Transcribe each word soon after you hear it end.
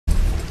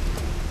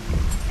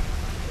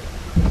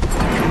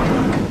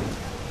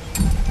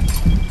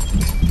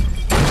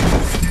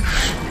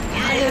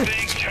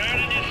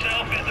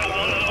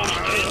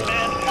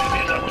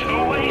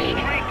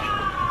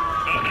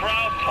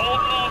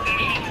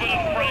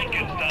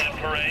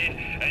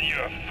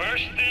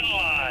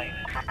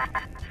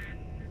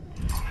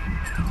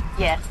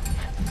Yes.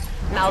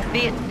 Now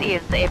this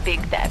is a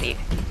Big Daddy.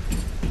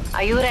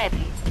 Are you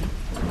ready?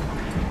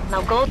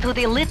 Now go to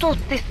the Little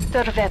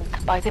Sister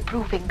vent by the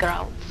proving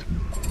grounds.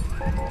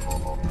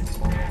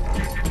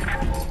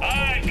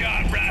 I've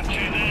got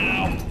Rapture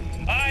now.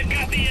 I've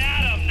got the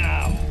Atom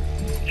now.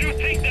 You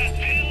think that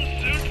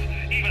tin suit's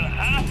even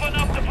half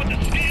enough to put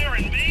the scare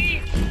in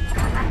me?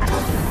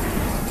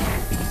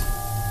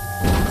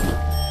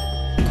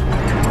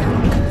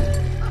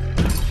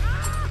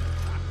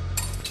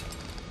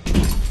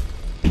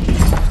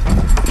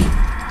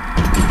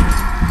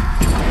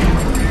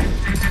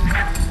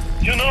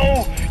 You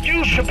know,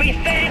 you should be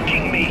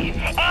thanking me.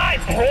 I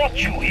brought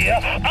you here.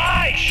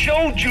 I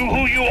showed you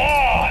who you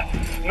are.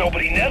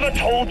 Nobody never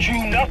told you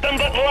nothing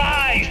but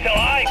lies till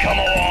I come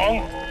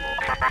along.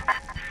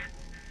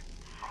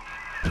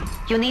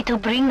 You need to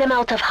bring them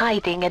out of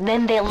hiding and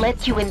then they'll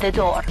let you in the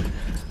door.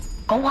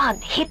 Go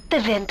on, hit the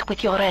vent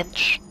with your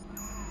wrench.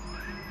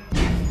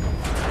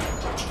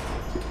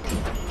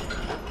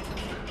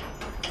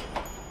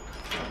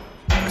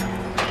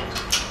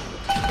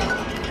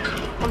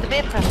 Und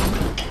bitte.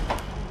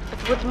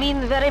 It would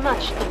mean very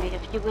much to me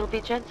if you will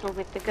be gentle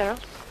with the girls.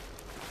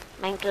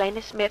 Mein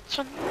kleines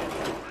Mädchen.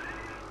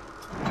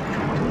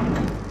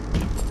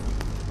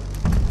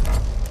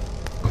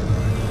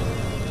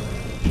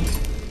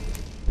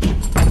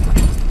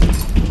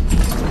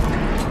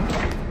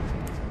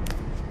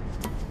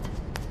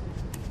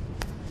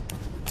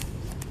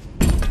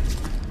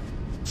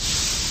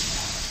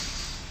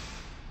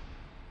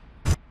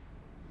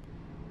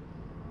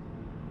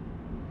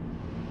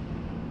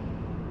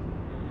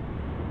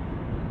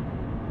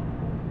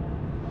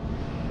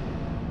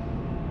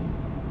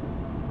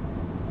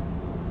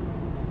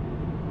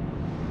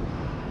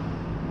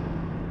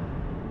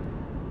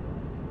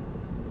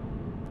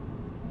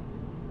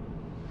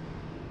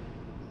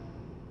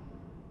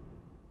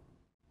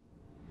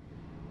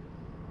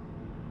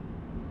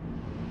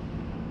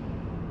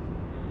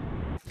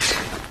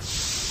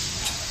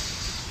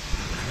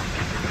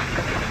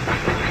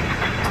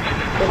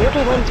 The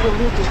little ones will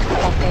lead you to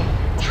that day.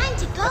 Time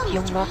to go,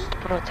 You Mr. must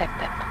protect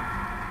them.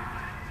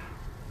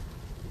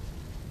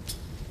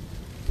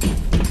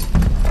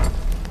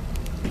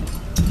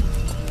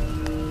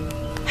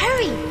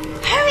 Hurry!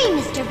 Hurry,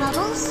 Mr.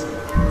 Bubbles!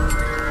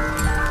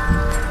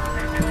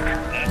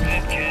 That's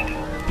it, kid.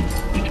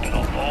 It's been a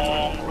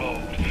long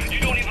road. You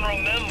don't even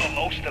remember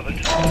most of it.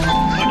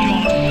 Put you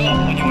on a silk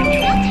when you were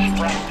just a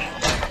sprout.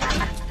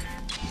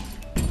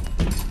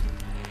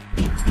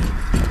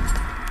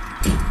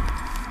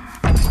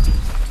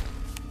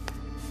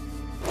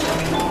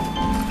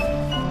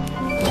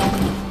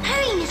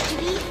 Hurry, Mr.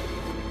 B!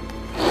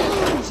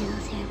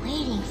 Angels are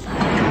waiting for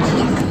our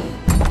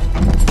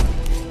kiss.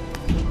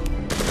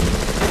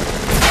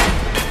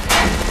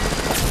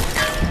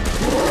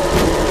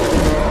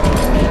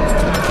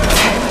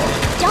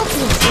 Don't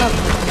be a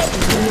slowpoke,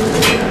 Mr.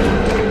 B.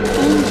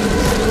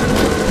 Angels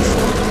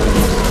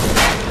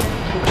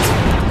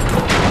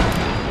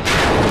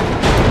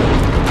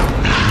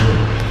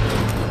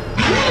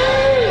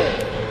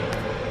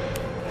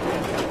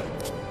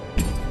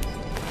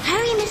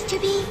Hurry, Mr.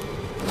 B.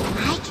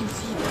 I can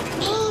see the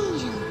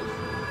angels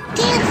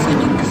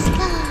dancing in the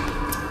sky.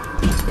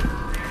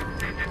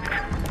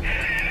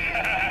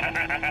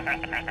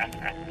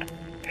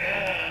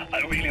 I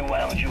really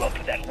wound you up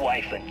with that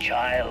wife and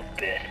child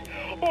bit.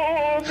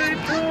 Oh, me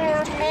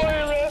poor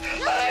Moira!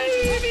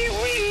 Baby,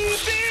 wee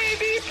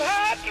baby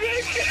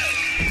Patrick!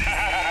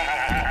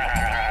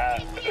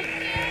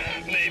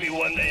 Maybe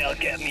one day I'll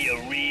get me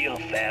a real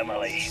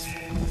family.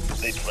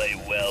 They play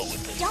well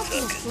with the Don't be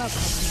a suckers.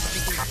 slowpoke, Mr.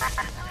 B.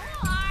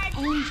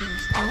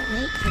 Angels don't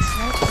wait for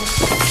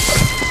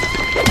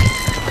slowpokes.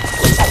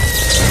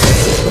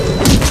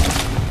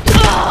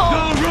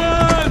 Don't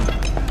run!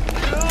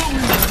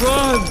 Don't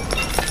run!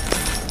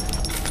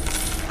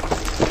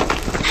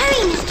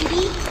 Hurry, Mr. B.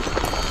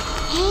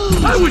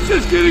 I was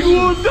just getting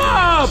warmed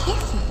up!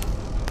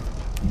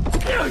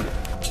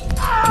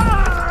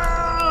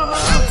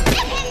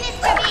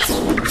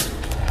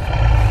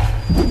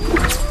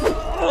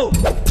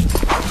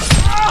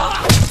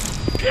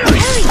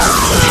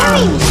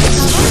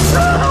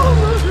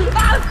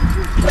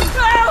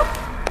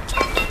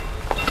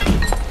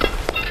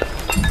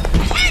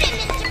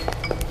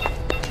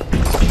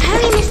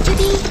 Hurry, Mr.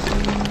 B.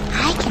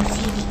 I can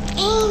see the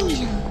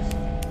angels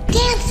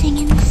dancing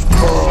in the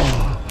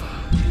sky.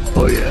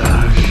 Oh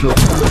yeah, sure.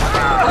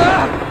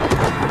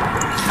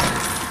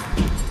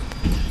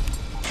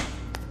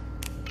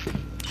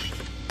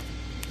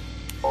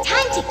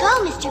 Time to go,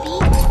 Mr. B.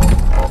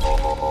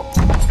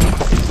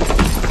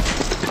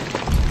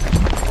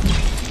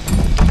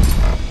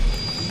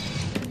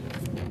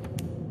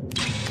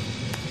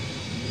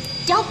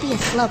 Don't be a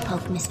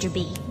slowpoke, Mr.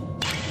 B.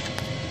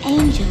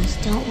 Angels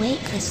don't wait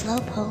for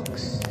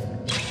slowpokes.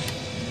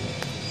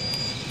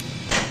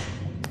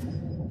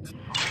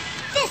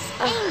 This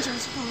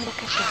angel's full of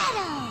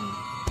Adam!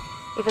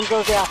 Even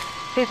though they are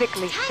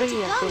physically free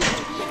to as go, they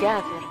Mr. B.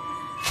 together,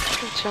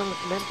 each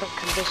one's mental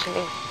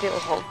conditioning still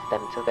holds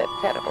them to their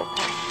terrible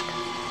task.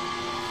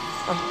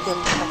 from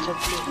sins such as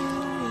these.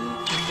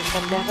 You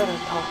can never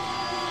atone.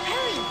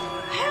 Hurry!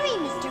 Hurry,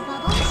 Mr.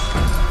 Bubbles!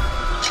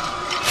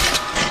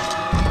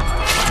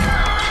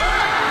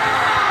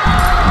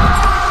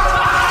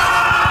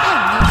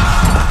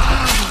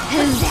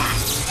 Who's that?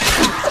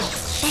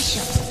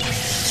 Special.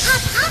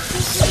 Hop, hop,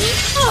 Mr. B.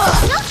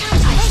 No time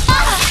to wait.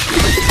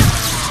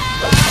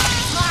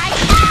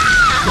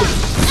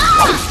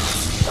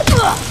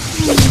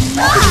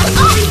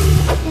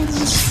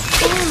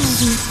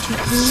 Mr.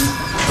 B.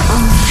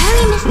 Oh,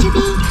 hurry, Mr. B.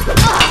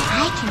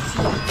 I can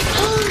see an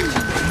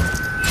angel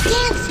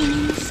dancing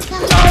in the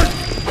sky.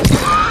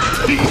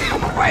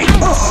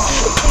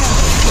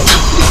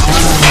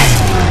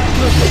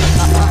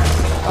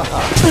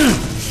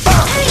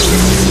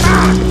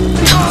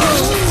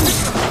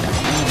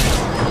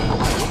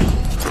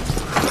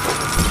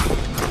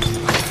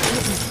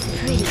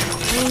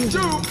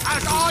 Do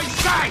as I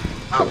say!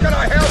 How can I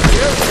help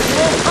you if you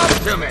won't come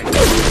to me?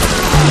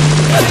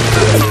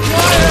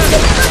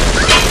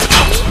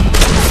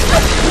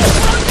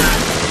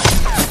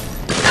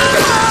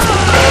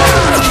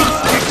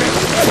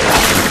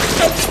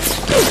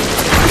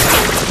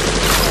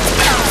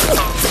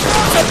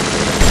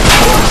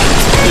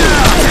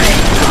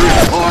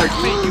 Report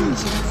me, you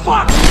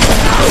fuck!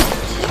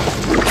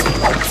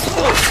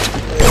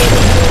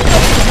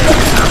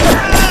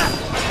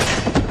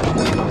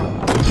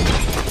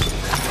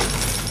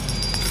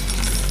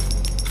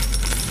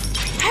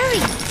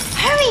 Hurry!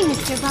 Hurry,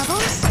 Mr.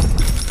 Bubbles!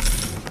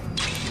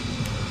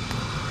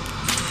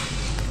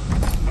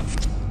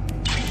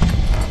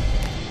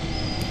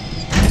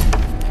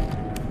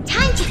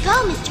 Time to go,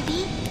 Mr. B.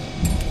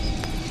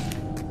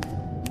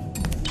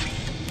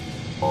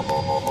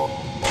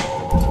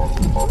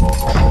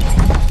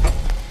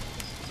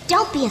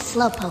 Don't be a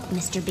slowpoke,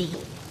 Mr. B.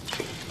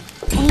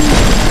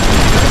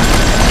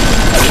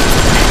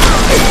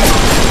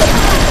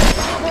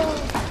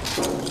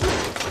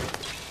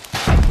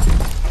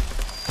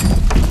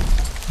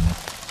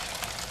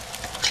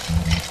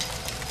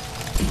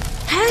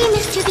 Hurry,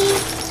 Mr. B.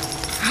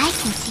 I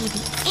can see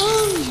the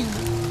angel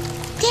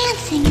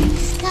dancing in the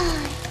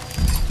sky.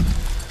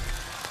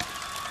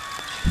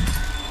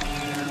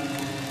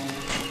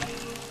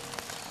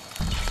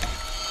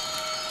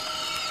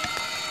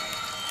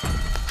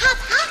 Hop,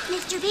 hop,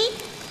 Mr. B.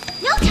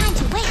 No time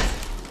to waste.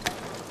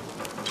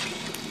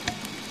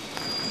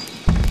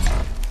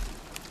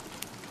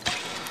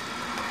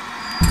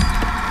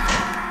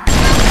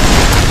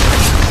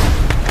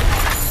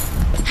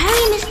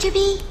 Hurry, Mr. B.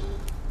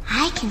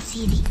 I can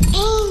see the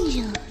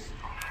angels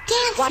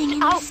dancing in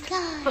the sky.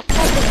 Watch out!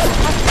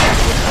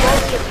 Draw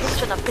the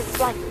attention of this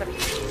slicer.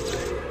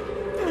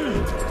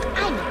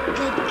 I'm a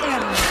good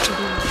girl, Mr. B.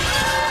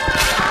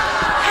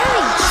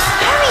 Hurry!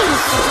 Hurry,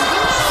 Mr.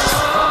 Bubbles!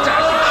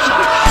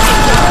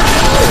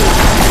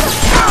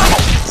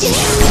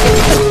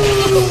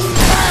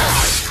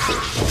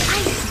 I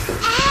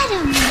said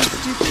him,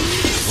 Mr. B.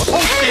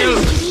 Hold still,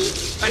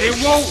 and it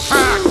won't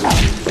hurt!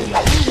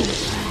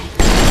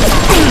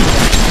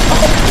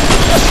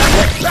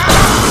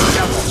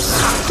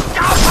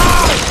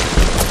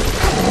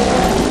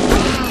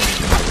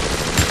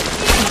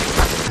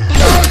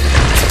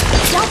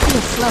 Don't be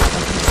a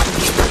slowpoke,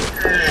 Mr. B.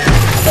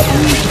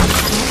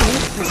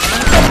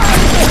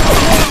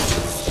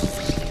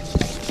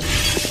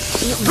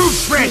 Who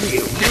bred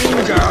you,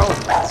 young girl?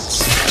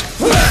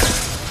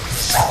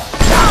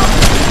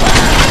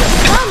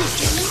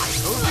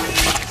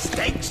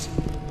 Stakes?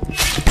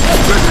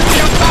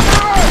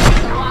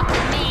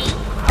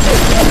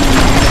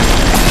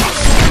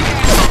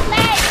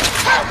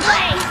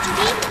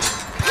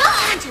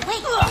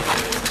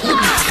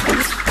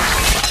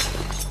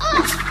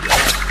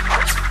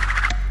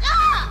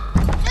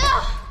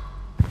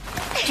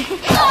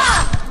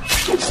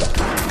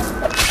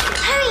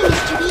 Hurry,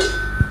 Mr. B.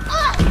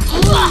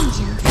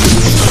 Angels.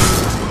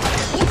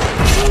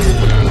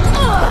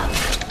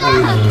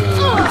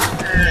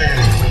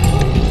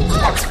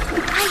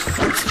 I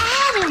said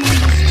Adam,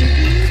 Mr. B.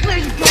 Where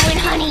you going,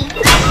 honey?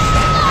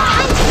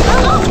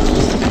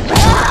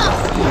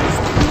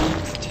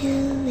 Thanks to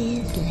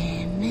his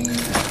lemon.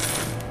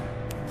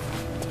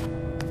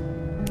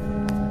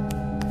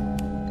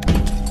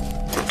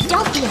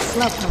 Don't be a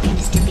slowpoke,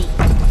 Mr. B.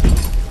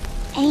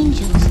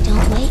 Angels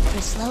don't wait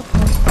for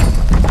slowpoke.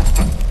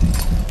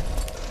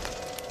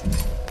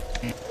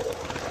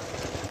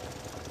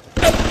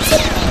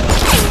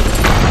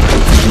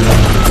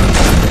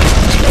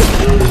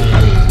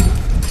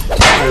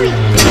 Hurry!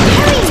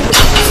 Hurry!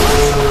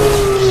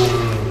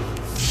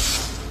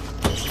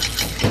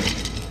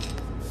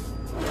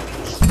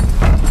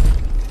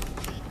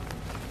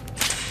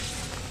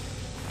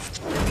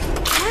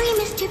 Hurry,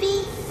 Mr. B.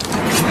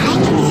 I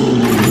can see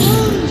the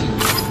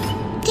angels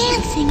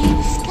dancing in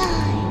the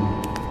sky.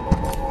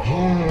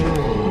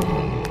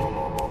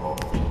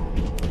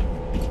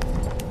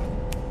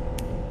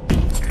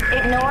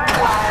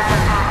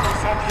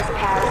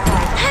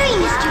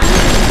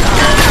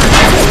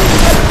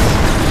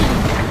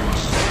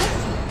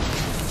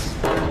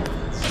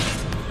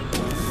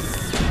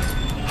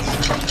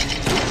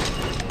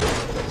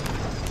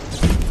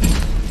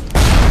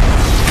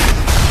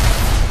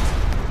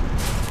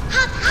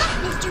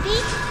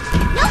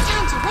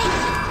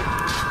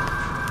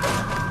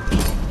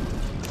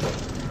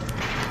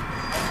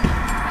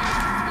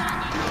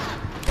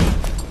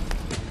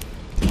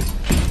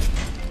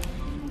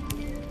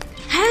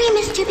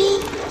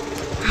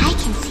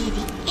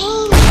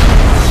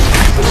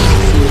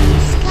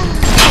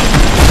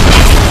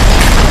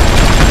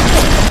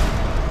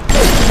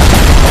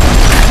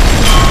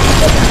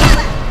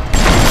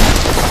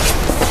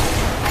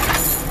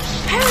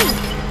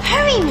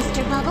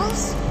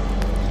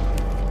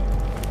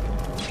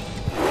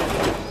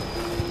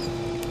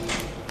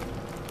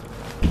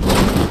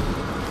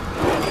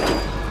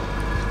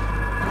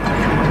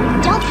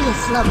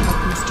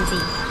 Slowpoke, Mr.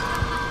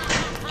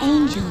 B.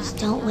 Angels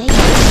don't wake up.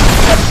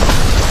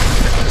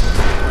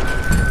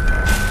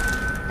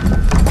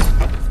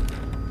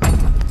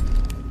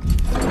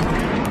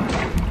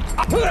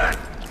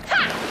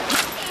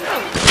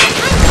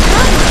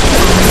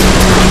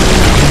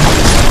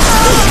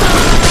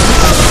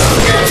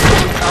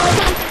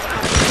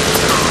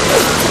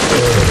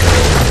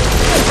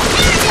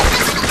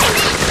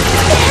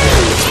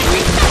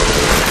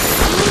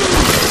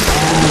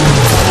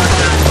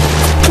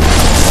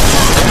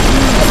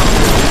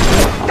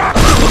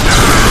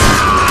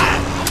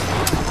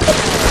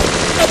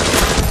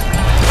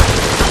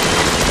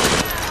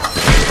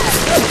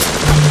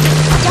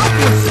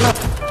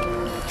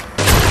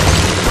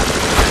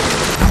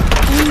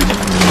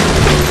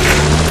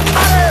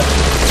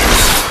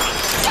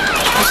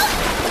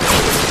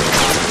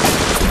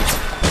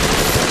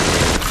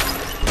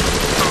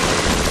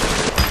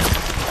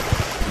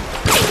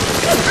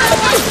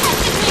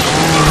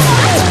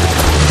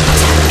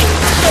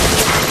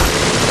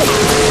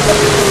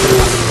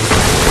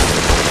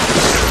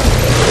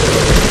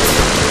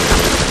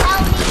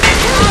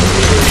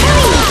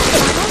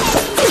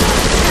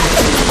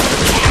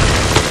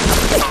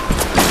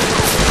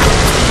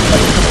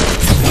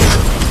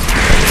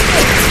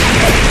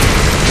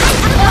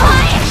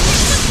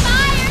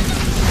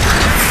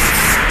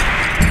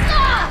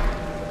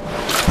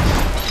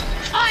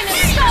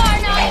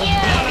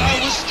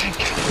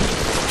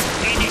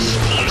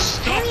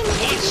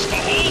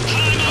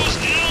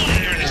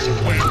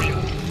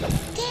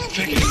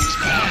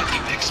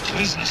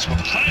 Business with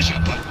pleasure,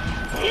 but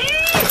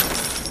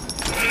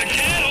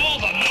again, all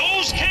the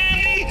nose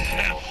candy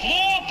and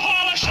floor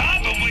polish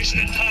I've been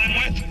wasting time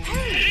with.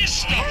 This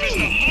stuff is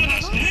the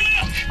mother's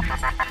milk.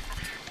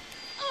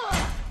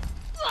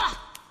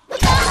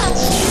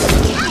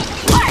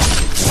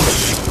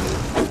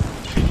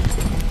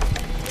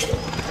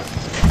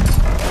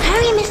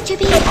 Hurry, Mr.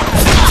 B.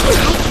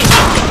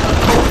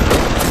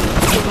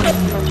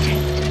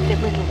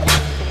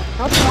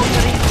 Not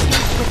longer in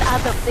peace with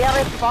others. They are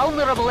as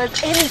vulnerable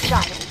as any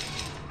child.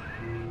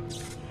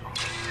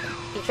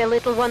 If a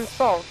little one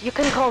falls, you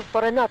can call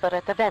for another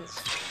at the vent.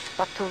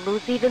 But to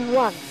lose even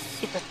one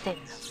is a sin.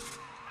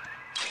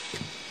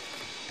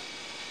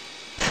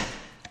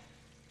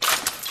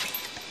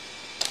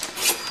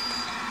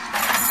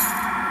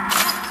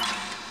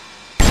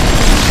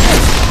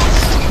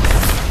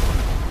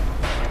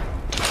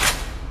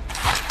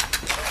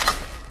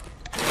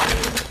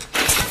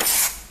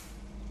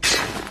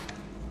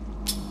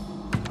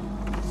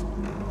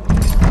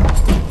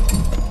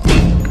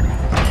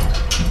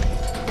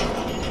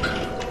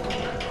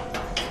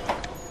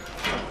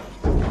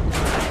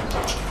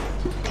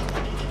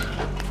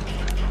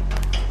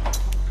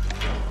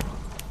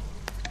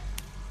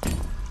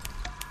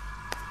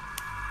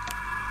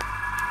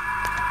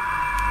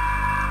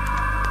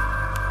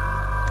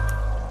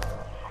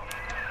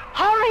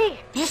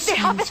 This The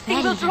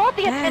harvesting will draw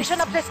the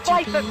attention of the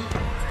splicers.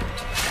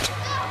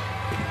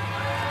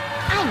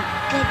 I'm a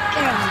good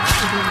girl,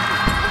 Mr. B.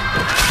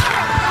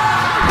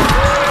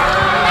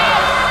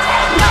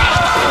 I'm not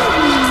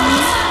having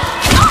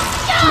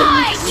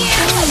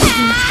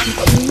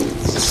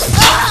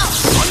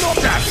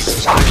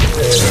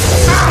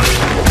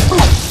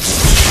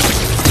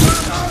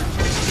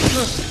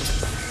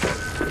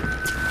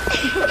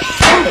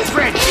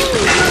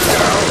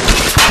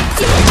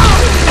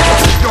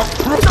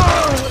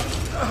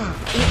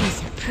It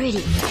was a pretty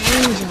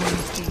angel,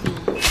 Mr. B.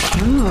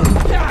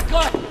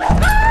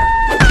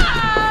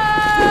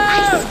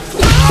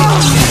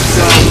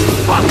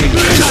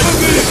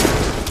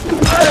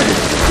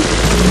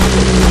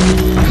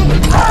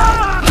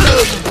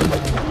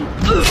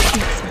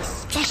 Makes me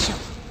special.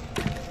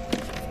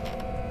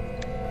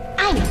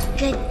 I'm a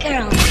good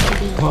girl, Mr.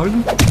 B.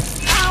 Pardon?